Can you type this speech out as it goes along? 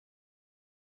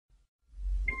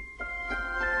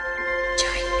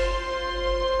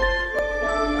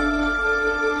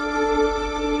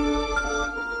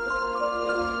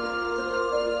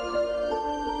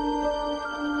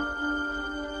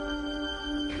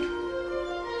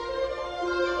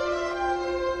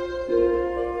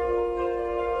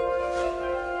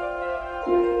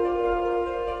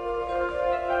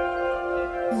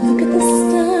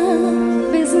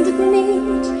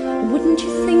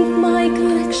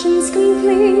mission's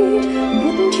complete.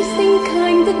 Wouldn't you think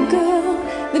I'm the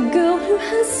girl who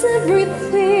has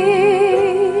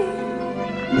everything?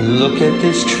 Look at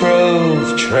this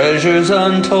trove, treasures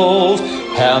untold.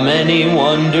 How many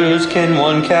wonders can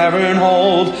one cavern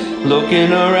hold?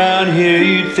 Looking around here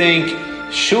you'd think,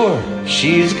 sure,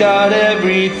 she's got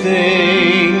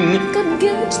everything. I've got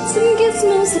gadgets and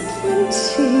gizmos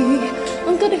aplenty.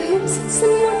 I've got hoops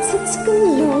and what's-its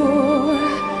galore.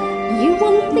 You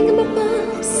want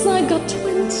thingamabobs, I got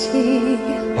 20.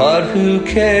 But who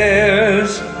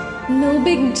cares? No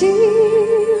big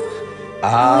deal.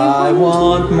 I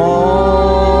want more.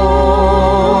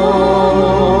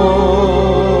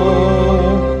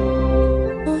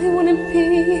 I wanna be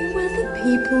where the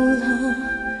people are.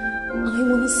 I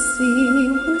wanna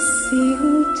see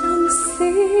them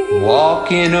dancing.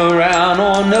 Walking around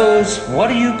on those, what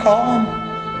do you call them?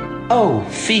 Oh,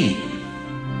 feet.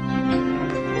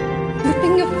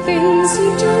 Flipping your fins,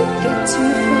 you don't get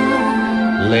too far.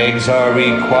 Legs are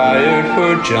required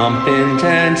for jumping,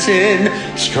 dancing,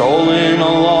 strolling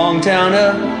along down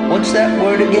a, what's that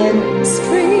word again?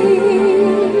 Street.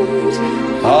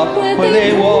 Up where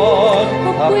they walk,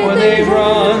 up where they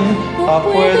run, up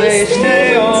where they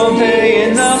stay all day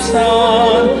in the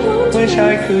sun. Wish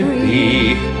I could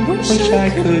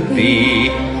be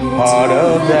part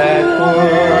of that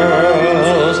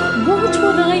world. What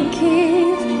would I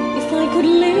give if I could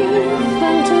live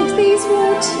out of these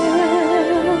waters?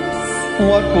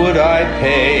 What would I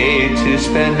pay to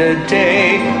spend a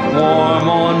day warm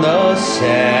on the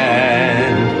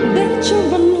sand? Bet you're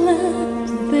glad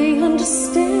they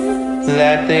understand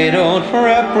That they don't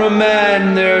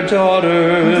reprimand their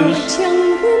daughters. that young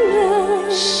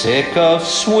women Sick of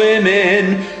swimming,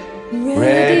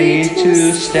 ready to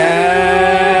stand.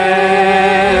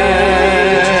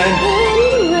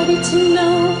 And ready to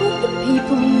know what the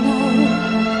people know.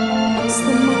 Ask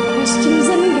them more questions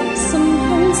and get some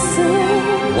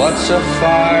answers. What's a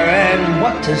fire and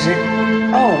what does it,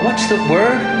 oh, what's the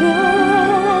word?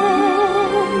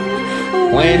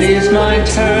 When is my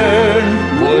turn?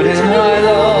 Wouldn't I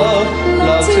love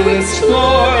to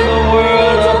explore the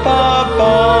world up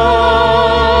above?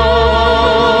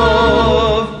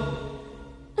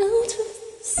 Out of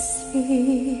the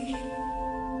sea.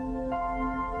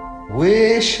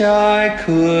 Wish I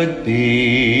could be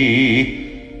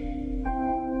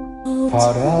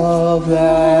part of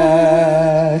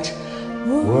that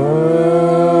world.